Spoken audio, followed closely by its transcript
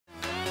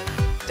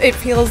It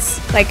feels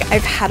like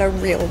I've had a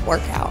real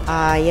workout.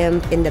 I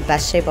am in the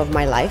best shape of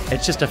my life.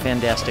 It's just a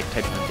fantastic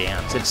type of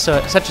dance. It's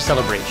such a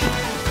celebration.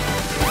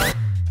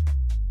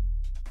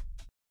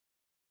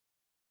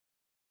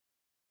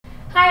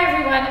 Hi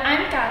everyone,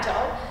 I'm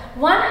Dhol.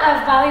 One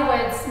of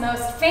Bollywood's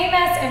most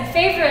famous and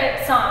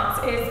favorite songs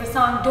is the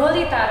song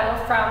Dholi Taro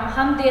from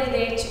Hum Dil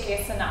De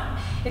Chuke Sanam.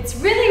 It's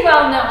really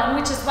well known,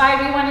 which is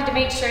why we wanted to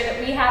make sure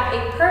that we have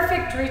a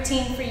perfect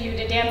routine for you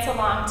to dance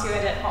along to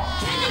it at home.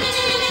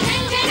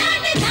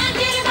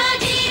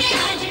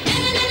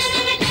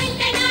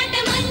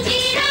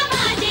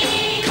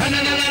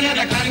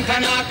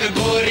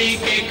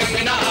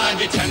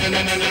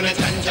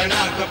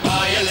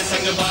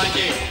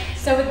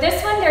 So with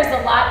this one, there's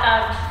a lot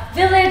of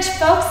village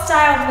folk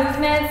style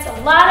movements,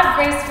 a lot of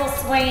graceful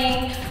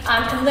swaying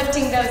and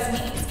lifting those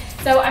knees.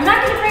 So I'm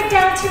not going to break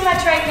down too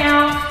much right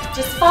now.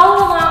 Just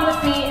follow along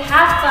with me,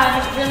 have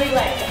fun, really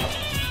let go.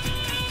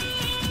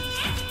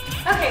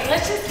 Okay,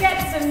 let's just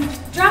get some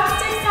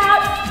drumsticks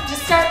out.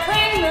 Just start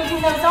playing,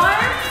 moving those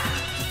arms.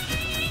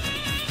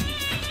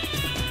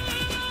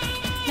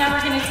 Now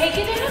we're going to take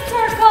it in a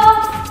circle.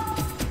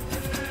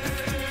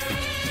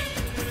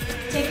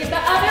 Take it the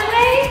other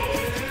way.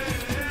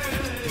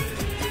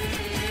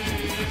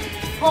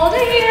 Hold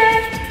it here.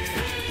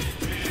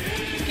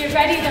 Get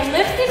ready to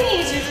lift the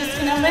knees. You're just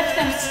going to lift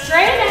them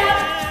straight up.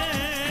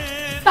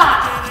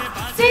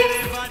 5, 6,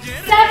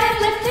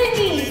 7, lift the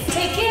knees.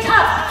 Take it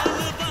up.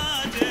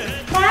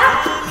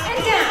 Clap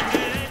and down.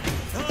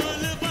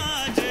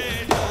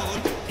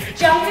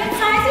 Jump in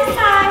side to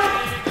side.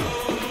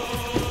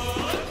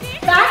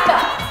 Back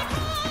up.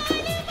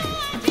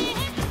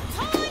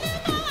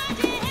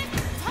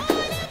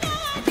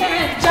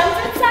 And jump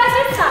in side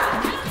to side.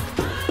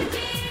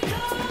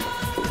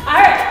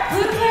 Alright,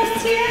 glute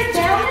lift here,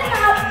 down and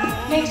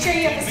up. Make sure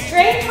you have a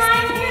straight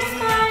line in your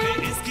spine.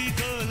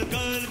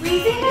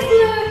 Squeezing the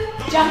glute,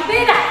 jump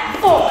it up.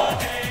 4.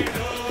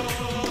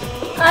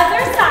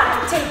 Other side,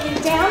 take it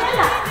down and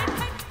up.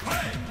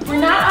 We're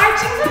not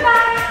arching the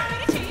back.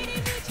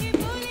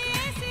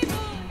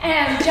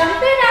 And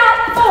jump it out.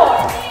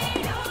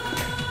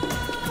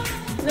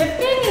 4. Lift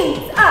the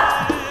knees up.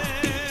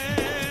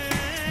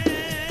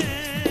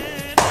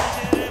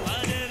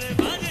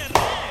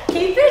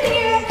 Keep it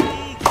here.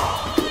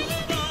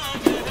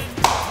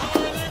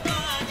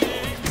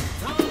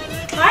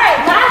 Alright,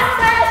 last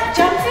set,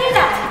 jump it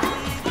up.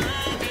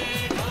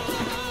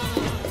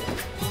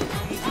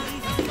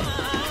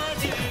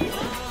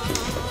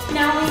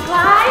 Now we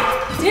glide,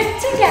 dip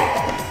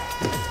together.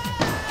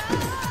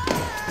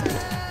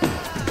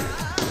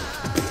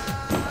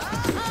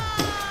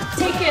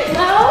 Take it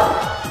low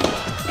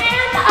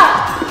and up.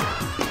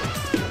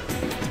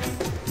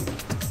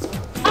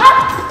 Up.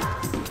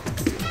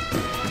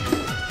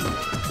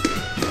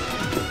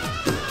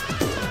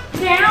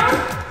 Down.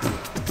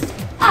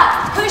 Up.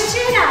 Push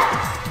it out.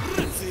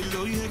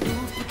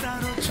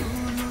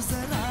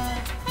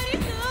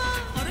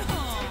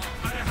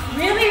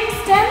 Really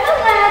extend the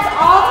leg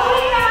all the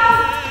way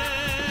out.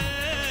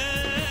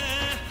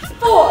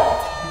 4,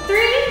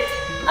 3,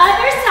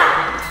 other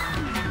side.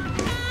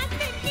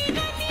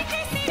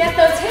 Get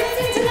those hips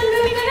into the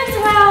movement as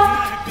well.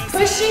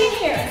 Pushing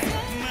here.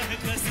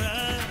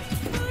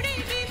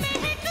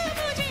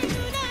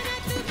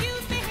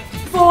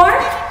 4,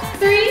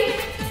 3,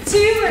 2,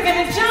 we're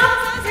gonna jump.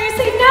 We're gonna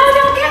say, no,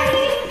 don't get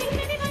me.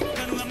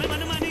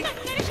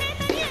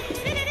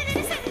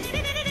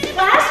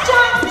 Last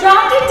jump,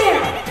 drop it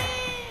down.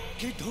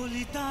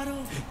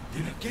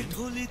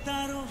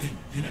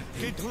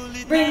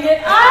 Bring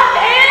it up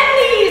and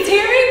knees,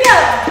 here we go.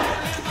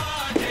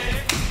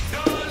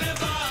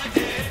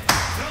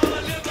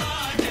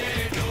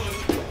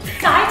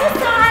 Side to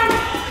side.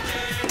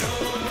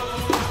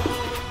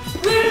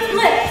 Glute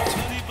lift.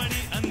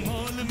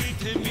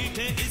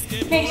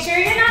 Make sure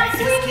you're not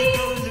swinging.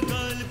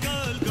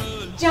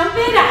 Jump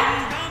it up.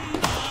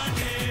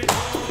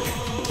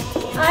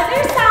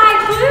 Other side,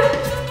 glute.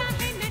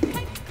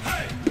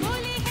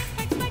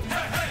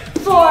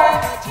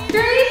 4, 3,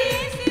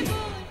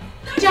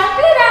 jump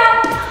it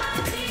out.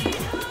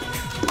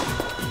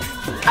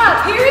 Up,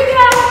 here we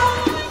go.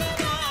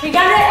 We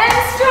gotta end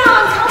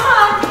strong, come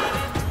on.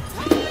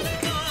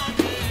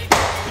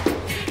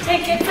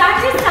 Take it side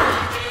to side.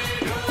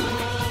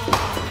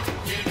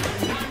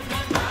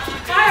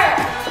 Alright,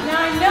 now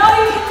I know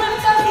you can lift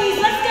those knees,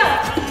 let's go.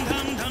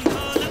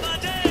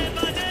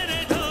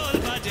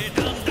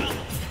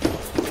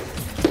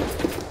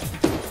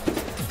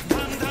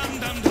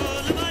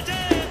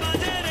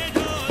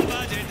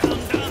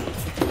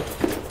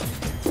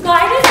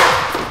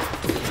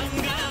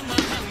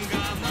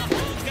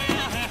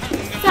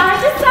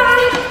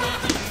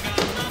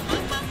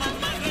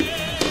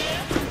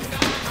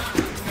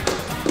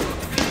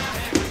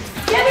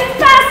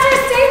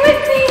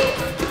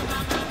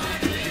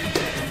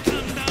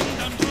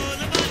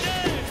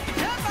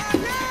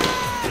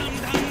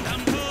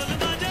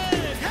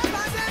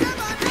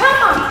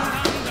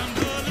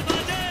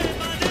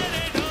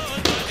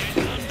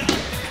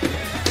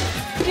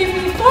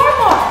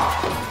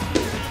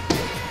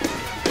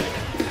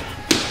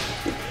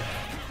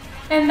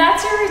 And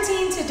that's your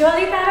routine to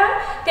Dholi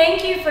Taro.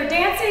 Thank you for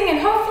dancing, and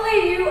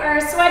hopefully you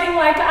are sweating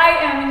like I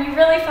am and you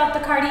really felt the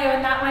cardio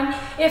in that one.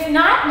 If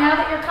not, now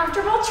that you're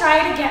comfortable,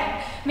 try it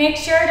again. Make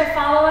sure to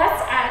follow us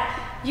at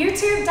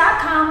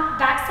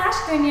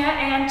youtube.com/Dunya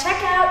and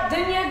check out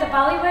Dunya, the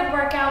Bollywood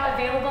workout,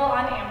 available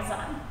on Amazon.